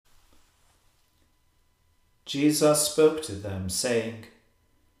Jesus spoke to them, saying,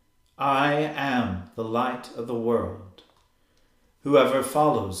 I am the light of the world. Whoever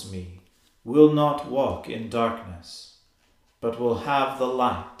follows me will not walk in darkness, but will have the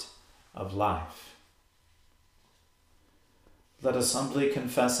light of life. Let us humbly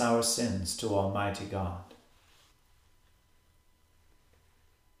confess our sins to Almighty God.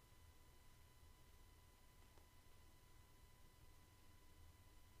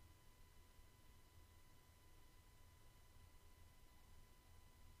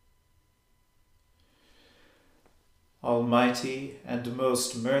 Almighty and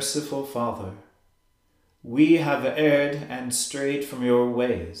most merciful Father, we have erred and strayed from your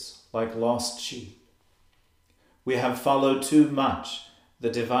ways like lost sheep. We have followed too much the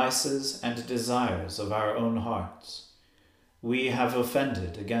devices and desires of our own hearts. We have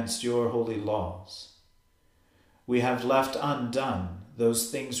offended against your holy laws. We have left undone those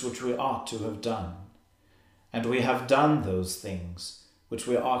things which we ought to have done, and we have done those things which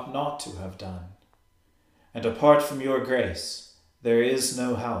we ought not to have done. And apart from your grace, there is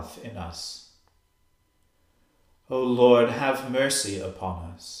no health in us. O Lord, have mercy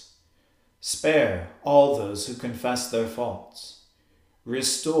upon us. Spare all those who confess their faults.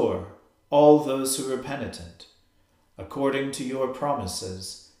 Restore all those who are penitent, according to your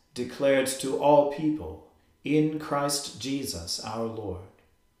promises declared to all people in Christ Jesus our Lord.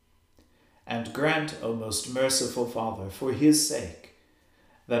 And grant, O most merciful Father, for his sake,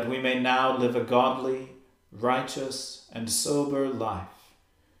 that we may now live a godly, righteous, and sober life,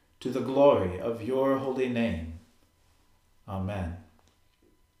 to the glory of your holy name. Amen.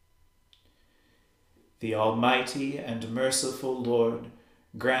 The Almighty and merciful Lord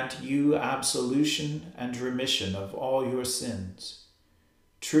grant you absolution and remission of all your sins,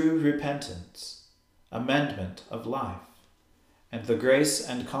 true repentance, amendment of life, and the grace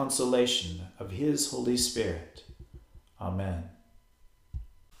and consolation of his Holy Spirit. Amen.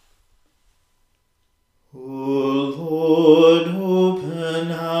 O Lord,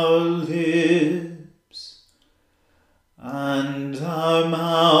 open our lips, and our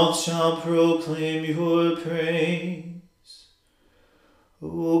mouth shall proclaim your praise.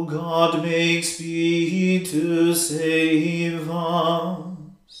 O God, make speed to save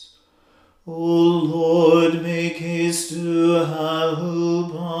us. O Lord, make haste to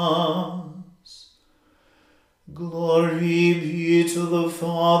help us. Glory be to the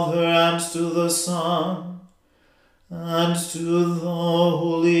Father, and to the Son, and to the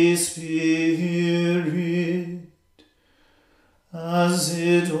Holy Spirit, as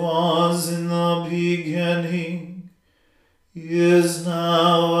it was in the beginning, is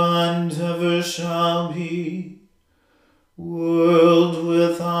now, and ever shall be, world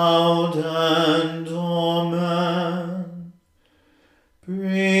without end. Amen.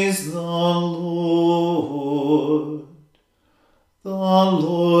 Praise the Lord. The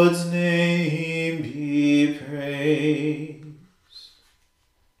Lord's name be praised.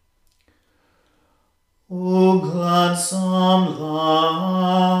 O gladsome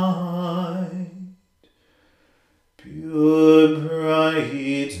light, pure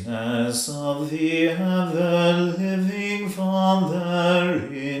brightness of the ever-living Father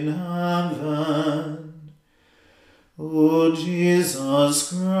in heaven, O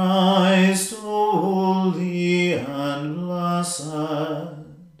Jesus Christ, holy and blessed,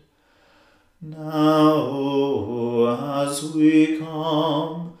 now as we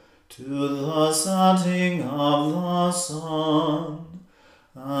come to the setting of the sun,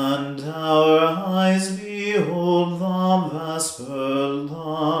 and our eyes behold the vesper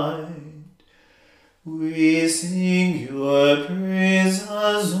light, we sing your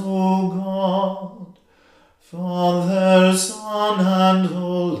praises, O God, Father, Son, and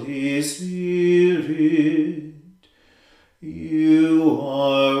Holy Spirit. You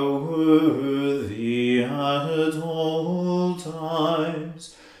are worthy at all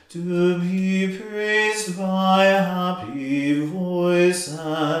times to be praised by happy voices.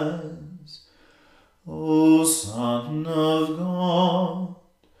 O Son of God,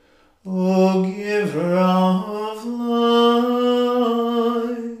 O Giver of life,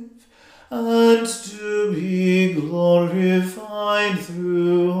 and to be glorified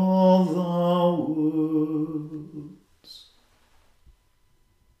through all the worlds.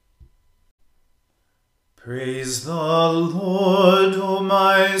 Praise the Lord, O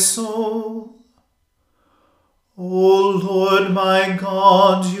my soul. O Lord my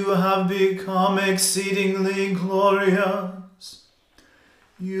God, you have become exceedingly glorious.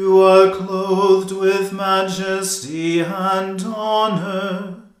 You are clothed with majesty and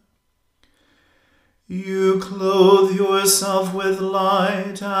honor. You clothe yourself with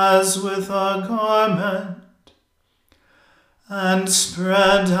light as with a garment, and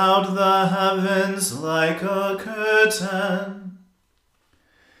spread out the heavens like a curtain.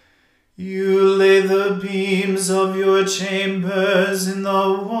 You lay the beams of your chambers in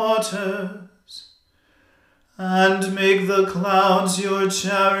the waters, and make the clouds your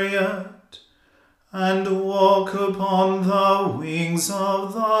chariot, and walk upon the wings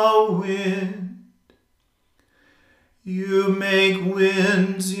of the wind. You make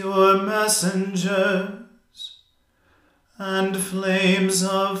winds your messengers, and flames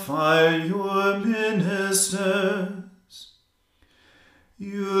of fire your ministers.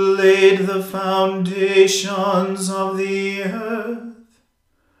 You laid the foundations of the earth,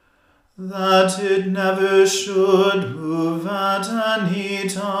 that it never should move at any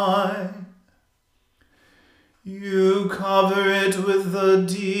time. You cover it with the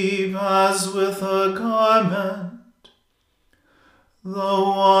deep as with a garment. The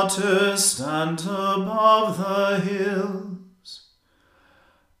waters stand above the hills.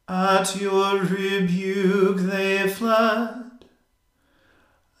 At your rebuke they fled.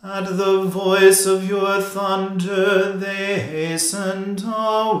 At the voice of your thunder they hastened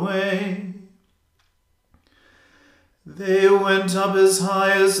away. They went up as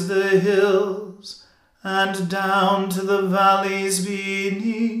high as the hills, and down to the valleys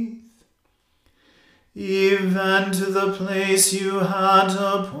beneath, even to the place you had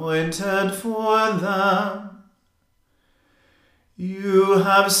appointed for them. You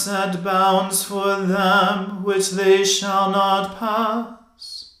have set bounds for them which they shall not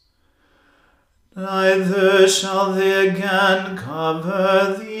pass, neither shall they again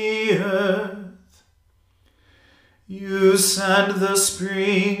cover the earth. You send the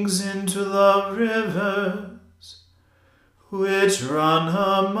springs into the rivers, which run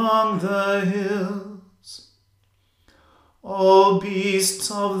among the hills. All beasts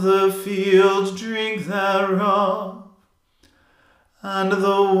of the field drink thereof, and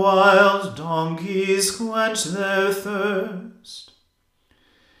the wild donkeys quench their thirst.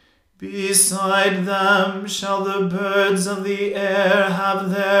 Beside them shall the birds of the air have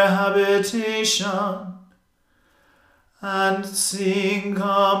their habitation, and sing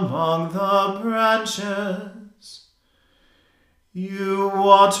among the branches. You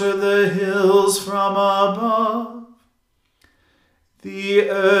water the hills from above. The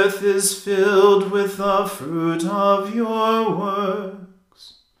earth is filled with the fruit of your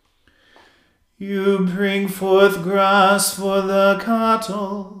works. You bring forth grass for the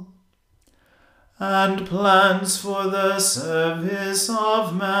cattle, and plants for the service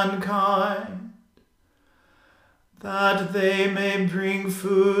of mankind, that they may bring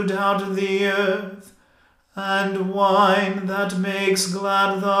food out of the earth, and wine that makes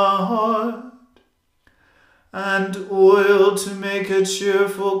glad the heart, and oil to make a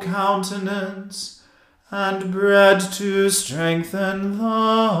cheerful countenance, and bread to strengthen the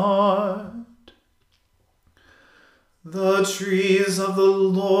heart. The trees of the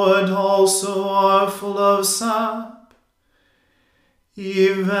Lord also are full of sap,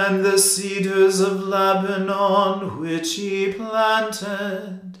 even the cedars of Lebanon which he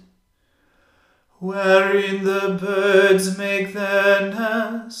planted, wherein the birds make their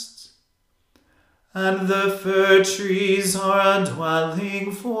nests, and the fir trees are a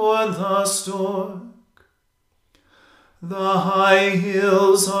dwelling for the stork. The high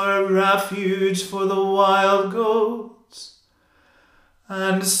hills are a refuge for the wild goats,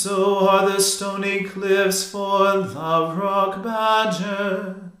 and so are the stony cliffs for the rock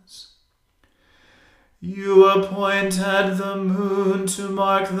badgers. You appointed the moon to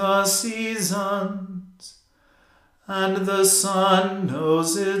mark the seasons, and the sun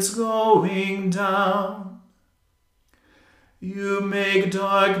knows its going down. You make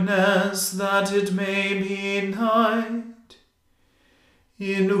darkness that it may be night,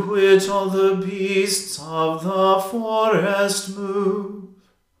 in which all the beasts of the forest move.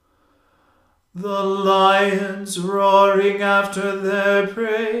 The lions roaring after their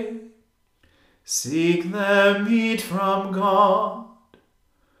prey seek their meat from God.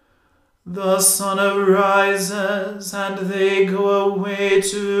 The sun arises, and they go away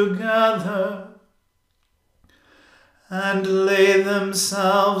together, and lay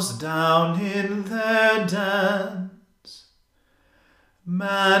themselves down in their dens.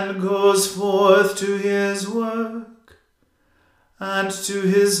 Man goes forth to his work, and to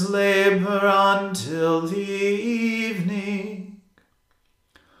his labor until the evening.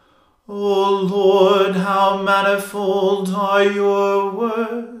 O Lord, how manifold are your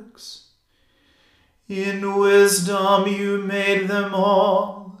works! In wisdom you made them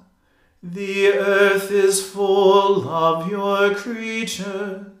all. The earth is full of your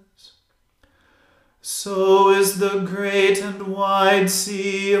creatures. So is the great and wide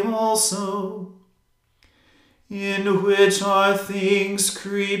sea also, in which are things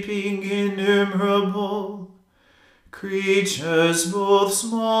creeping innumerable, creatures both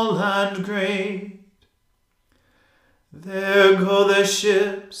small and great. There go the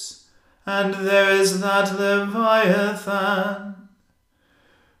ships, and there is that Leviathan,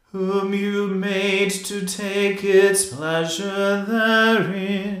 whom you made to take its pleasure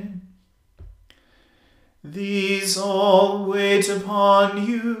therein. These all wait upon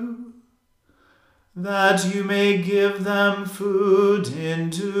you, that you may give them food in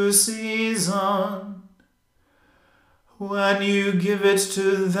due season. When you give it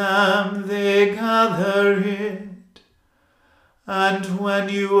to them, they gather it, and when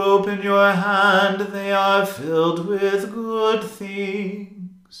you open your hand, they are filled with good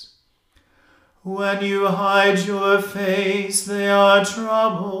things. When you hide your face, they are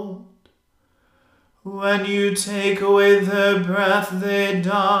troubled. When you take away their breath, they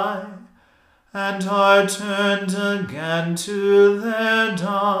die, and are turned again to their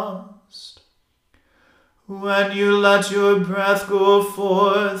dust. When you let your breath go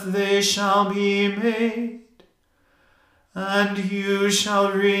forth, they shall be made, and you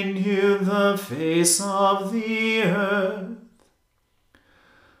shall renew the face of the earth.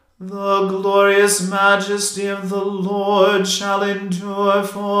 The glorious majesty of the Lord shall endure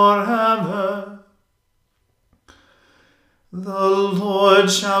forever. The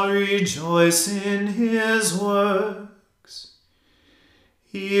Lord shall rejoice in his works.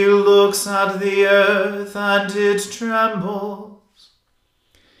 He looks at the earth, and it trembles.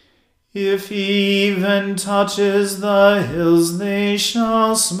 If he even touches the hills, they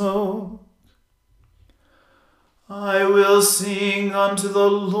shall smoke. I will sing unto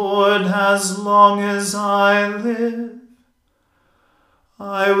the Lord as long as I live.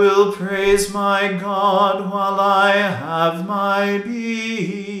 I will praise my God while I have my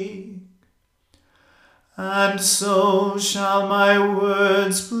being, and so shall my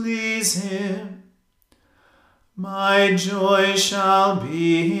words please him. My joy shall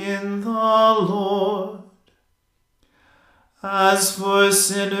be in the Lord. As for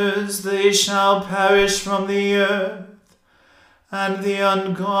sinners, they shall perish from the earth, and the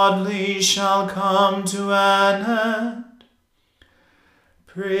ungodly shall come to an end.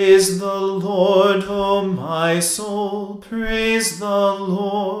 Praise the Lord, O my soul, praise the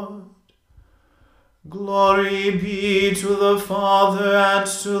Lord. Glory be to the Father, and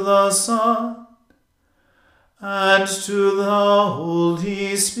to the Son, and to the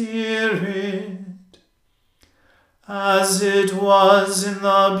Holy Spirit, as it was in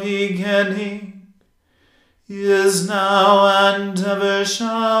the beginning, is now, and ever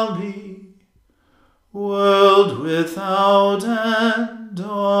shall be, world without end.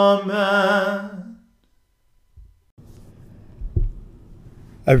 Amen.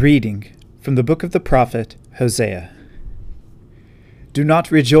 A reading from the book of the prophet Hosea. Do not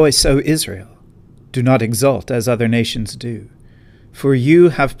rejoice, O Israel. Do not exult as other nations do. For you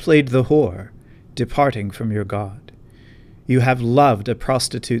have played the whore, departing from your God. You have loved a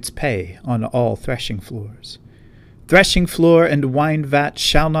prostitute's pay on all threshing floors. Threshing floor and wine vat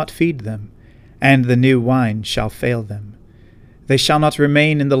shall not feed them, and the new wine shall fail them. They shall not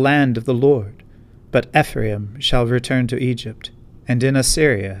remain in the land of the Lord, but Ephraim shall return to Egypt, and in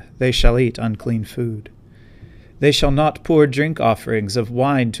Assyria they shall eat unclean food. They shall not pour drink offerings of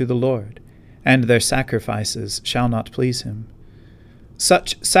wine to the Lord, and their sacrifices shall not please him.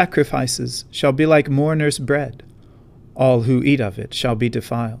 Such sacrifices shall be like mourners' bread. All who eat of it shall be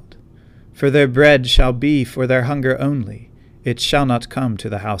defiled. For their bread shall be for their hunger only, it shall not come to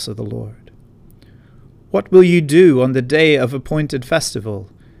the house of the Lord. What will you do on the day of appointed festival,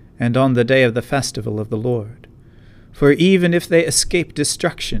 and on the day of the festival of the Lord? For even if they escape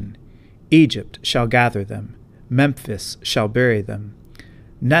destruction, Egypt shall gather them, Memphis shall bury them.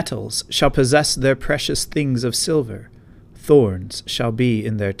 Nettles shall possess their precious things of silver, thorns shall be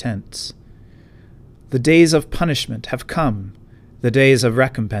in their tents. The days of punishment have come, the days of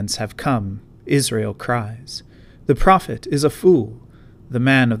recompense have come, Israel cries. The prophet is a fool, the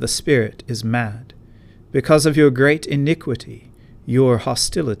man of the Spirit is mad. Because of your great iniquity, your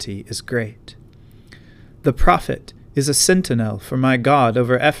hostility is great. The prophet is a sentinel for my God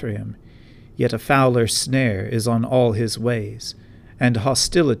over Ephraim, yet a fowler snare is on all his ways, and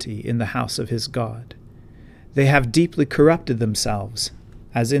hostility in the house of his God. They have deeply corrupted themselves,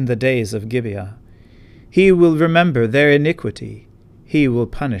 as in the days of Gibeah. He will remember their iniquity, he will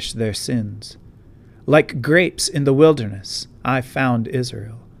punish their sins. Like grapes in the wilderness, I found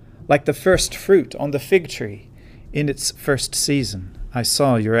Israel. Like the first fruit on the fig tree, in its first season, I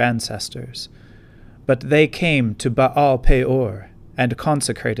saw your ancestors. But they came to Baal Peor, and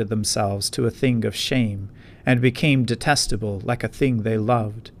consecrated themselves to a thing of shame, and became detestable like a thing they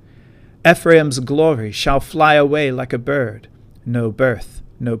loved. Ephraim's glory shall fly away like a bird, no birth,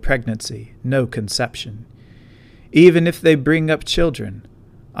 no pregnancy, no conception. Even if they bring up children,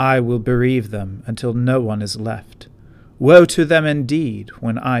 I will bereave them until no one is left. Woe to them indeed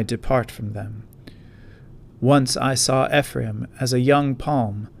when I depart from them. Once I saw Ephraim as a young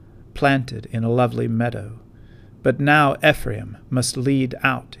palm planted in a lovely meadow, but now Ephraim must lead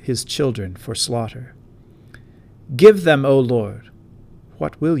out his children for slaughter. Give them, O Lord,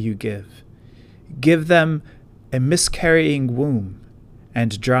 what will you give? Give them a miscarrying womb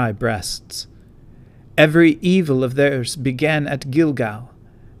and dry breasts. Every evil of theirs began at Gilgal.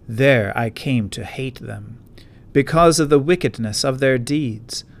 There I came to hate them. Because of the wickedness of their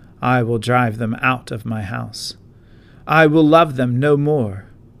deeds, I will drive them out of my house. I will love them no more.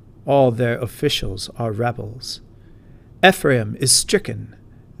 All their officials are rebels. Ephraim is stricken.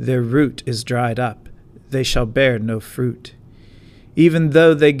 Their root is dried up. They shall bear no fruit. Even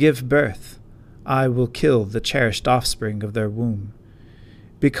though they give birth, I will kill the cherished offspring of their womb.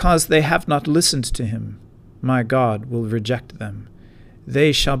 Because they have not listened to him, my God will reject them.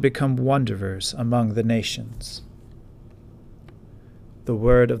 They shall become wanderers among the nations. The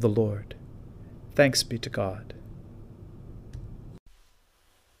word of the Lord. Thanks be to God.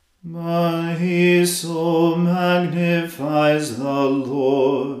 My soul magnifies the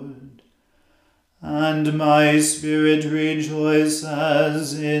Lord, and my spirit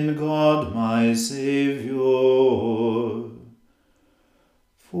rejoices in God my Saviour.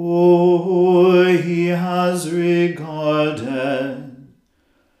 For he has regarded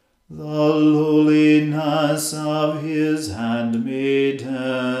the lowliness of his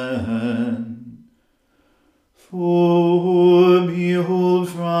handmaiden. For behold,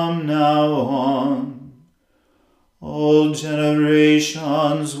 from now on, all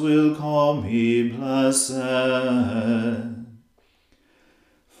generations will call me blessed.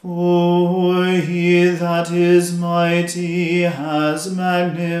 For he that is mighty has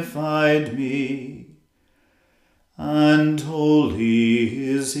magnified me, and holy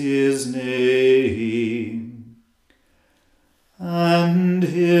is his name. And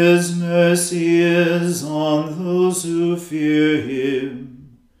his mercy is on those who fear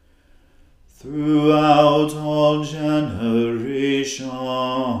him throughout all generations.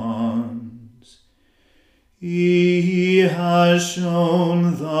 He has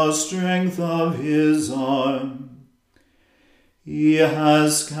shown the strength of his arm. He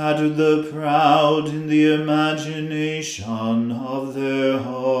has scattered the proud in the imagination of their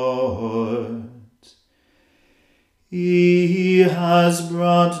hearts. He has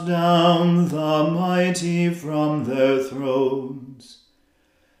brought down the mighty from their thrones,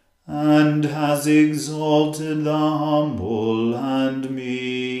 and has exalted the humble and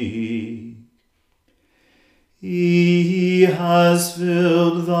meek. He has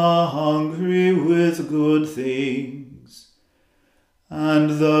filled the hungry with good things,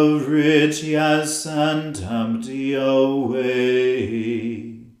 and the rich he has sent empty away.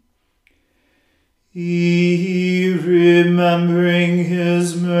 He, remembering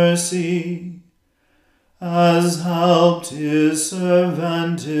his mercy, has helped his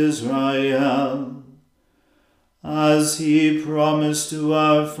servant Israel, as he promised to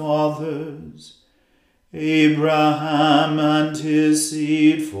our fathers, Abraham and his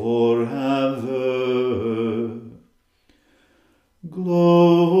seed forever.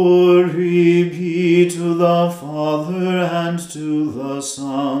 Glory be to the Father and to the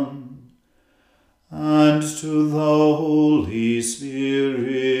Son and to the Holy Spirit,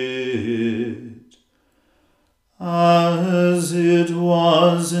 as it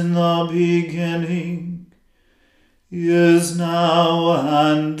was in the beginning, is now,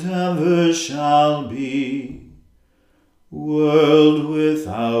 and ever shall be, world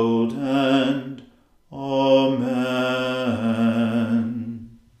without end. Amen.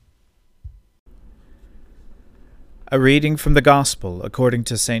 A reading from the Gospel according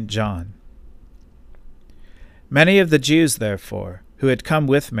to St. John. Many of the Jews, therefore, who had come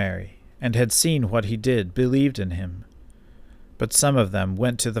with Mary, and had seen what he did, believed in him. But some of them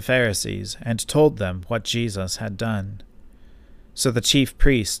went to the Pharisees, and told them what Jesus had done. So the chief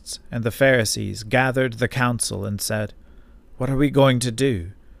priests and the Pharisees gathered the council, and said, "What are we going to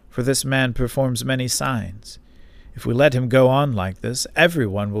do? For this man performs many signs. If we let him go on like this,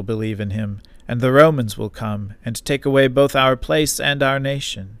 everyone will believe in him, and the Romans will come and take away both our place and our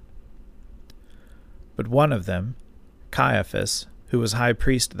nation." But one of them, Caiaphas, who was high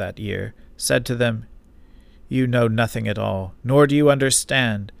priest that year, said to them, "You know nothing at all, nor do you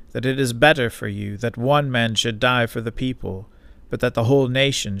understand that it is better for you that one man should die for the people, but that the whole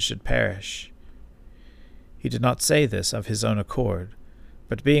nation should perish. He did not say this of his own accord,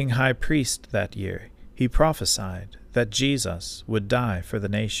 but being high priest that year, he prophesied that Jesus would die for the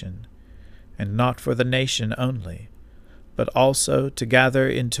nation, and not for the nation only, but also to gather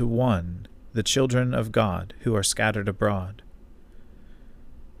into one the children of God who are scattered abroad.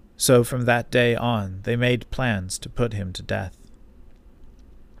 So from that day on they made plans to put him to death.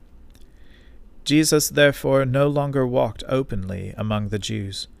 Jesus therefore no longer walked openly among the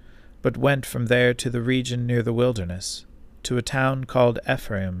Jews, but went from there to the region near the wilderness, to a town called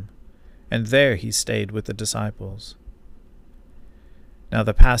Ephraim, and there he stayed with the disciples. Now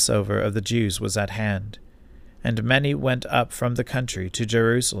the Passover of the Jews was at hand, and many went up from the country to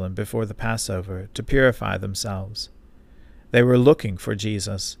Jerusalem before the Passover to purify themselves. They were looking for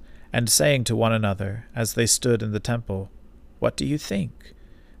Jesus, and saying to one another, as they stood in the temple, "What do you think?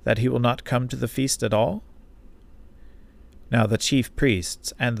 That he will not come to the feast at all?" Now the chief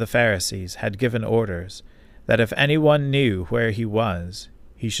priests and the Pharisees had given orders that if anyone knew where he was,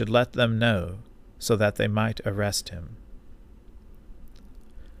 he should let them know, so that they might arrest him.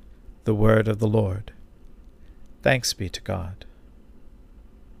 The word of the Lord. Thanks be to God.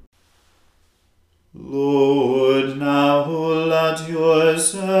 Lord, now let your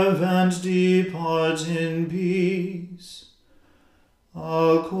servant depart in peace,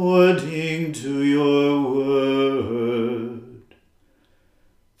 according to your word.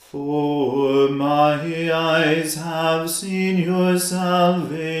 For my eyes have seen your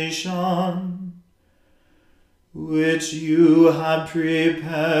salvation, which you have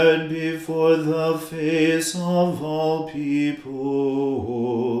prepared before the face of all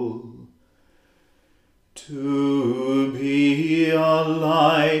people, to be a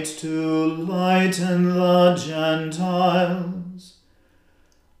light to lighten the Gentiles,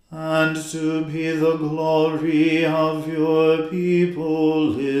 and to be the glory of your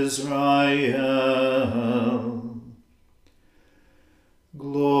people Israel.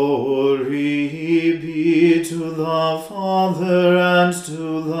 Glory be to the Father and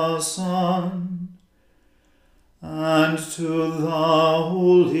to the Son and to the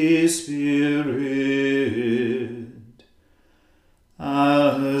Holy Spirit,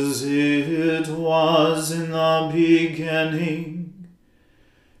 as it was in the beginning,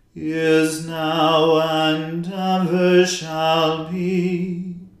 is now, and ever shall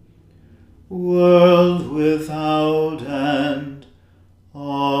be, world without end.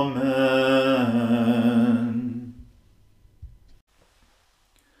 Amen.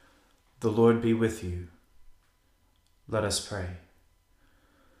 The Lord be with you. Let us pray.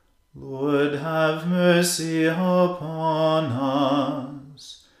 Lord, have mercy upon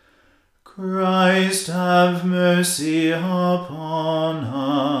us. Christ, have mercy upon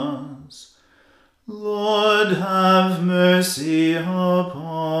us. Lord, have mercy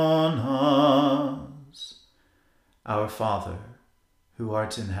upon us. Our Father, who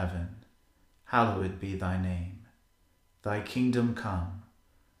art in heaven, hallowed be thy name. Thy kingdom come,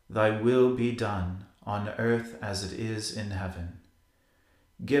 thy will be done on earth as it is in heaven.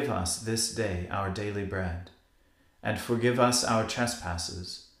 Give us this day our daily bread, and forgive us our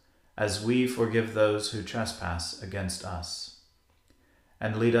trespasses, as we forgive those who trespass against us.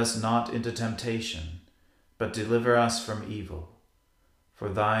 And lead us not into temptation, but deliver us from evil. For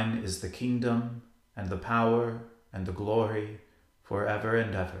thine is the kingdom, and the power, and the glory, forever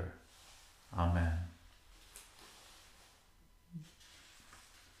and ever. Amen.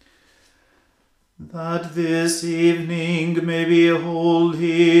 That this evening may be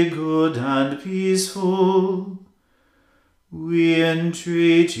wholly good and peaceful, we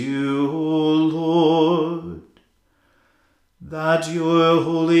entreat you, O Lord, that your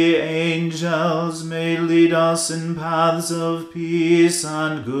holy angels may lead us in paths of peace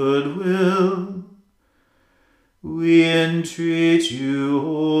and goodwill. We entreat you,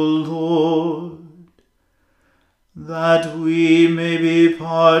 O Lord, that we may be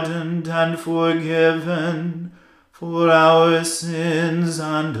pardoned and forgiven for our sins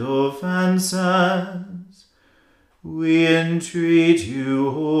and offenses. We entreat you,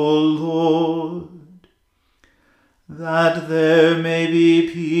 O Lord, that there may be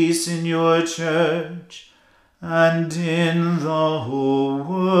peace in your church and in the whole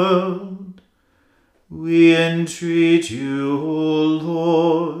world. We entreat you, O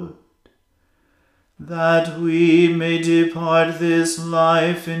Lord, that we may depart this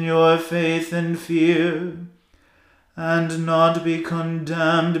life in your faith and fear, and not be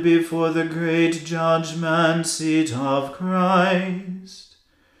condemned before the great judgment seat of Christ.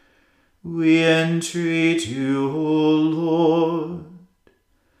 We entreat you, O Lord.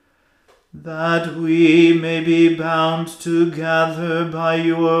 that we may be bound together by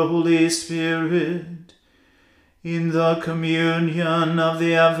your Holy Spirit in the communion of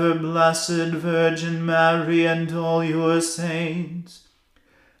the ever-blessed Virgin Mary and all your saints,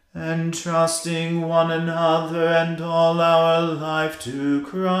 entrusting one another and all our life to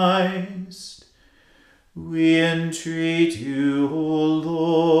Christ, we entreat you, O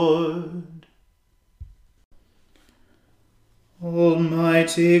Lord.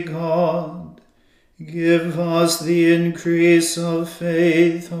 Almighty God, give us the increase of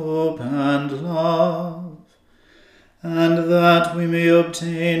faith, hope, and love, and that we may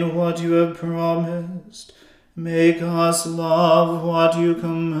obtain what you have promised, make us love what you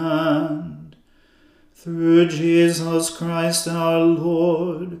command. Through Jesus Christ our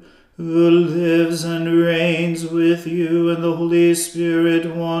Lord, who lives and reigns with you in the Holy Spirit,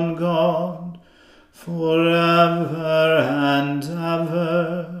 one God, forever and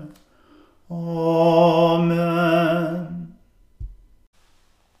ever. Amen.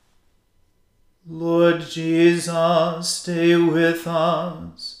 Lord Jesus, stay with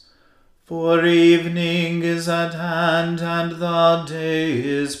us, for evening is at hand and the day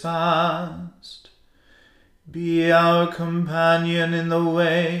is past. Be our companion in the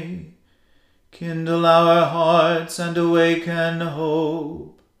way, kindle our hearts and awaken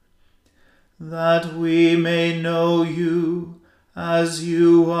hope, that we may know you as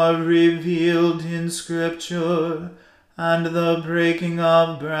you are revealed in Scripture and the breaking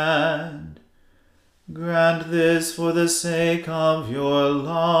of bread. Grant this for the sake of your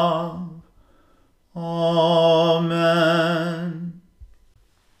love. Amen.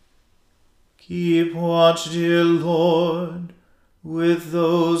 Keep watch, dear Lord, with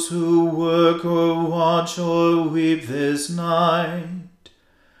those who work or watch or weep this night,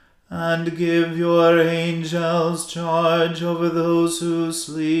 and give your angels charge over those who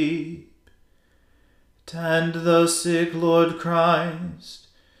sleep. Tend the sick, Lord Christ.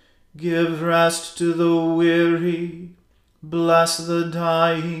 Give rest to the weary. Bless the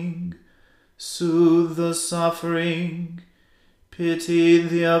dying. Soothe the suffering. Pity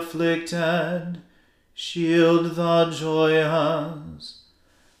the afflicted. Shield the joyous.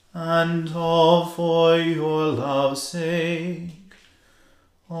 And all for your love's sake.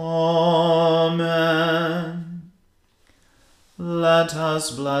 Amen. Let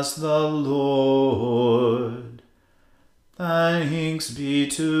us bless the Lord. Thanks be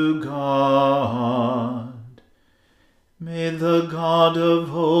to God. May the God of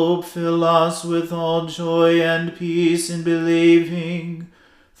hope fill us with all joy and peace in believing,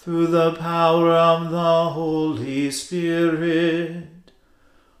 through the power of the Holy Spirit.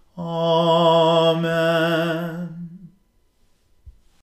 Amen.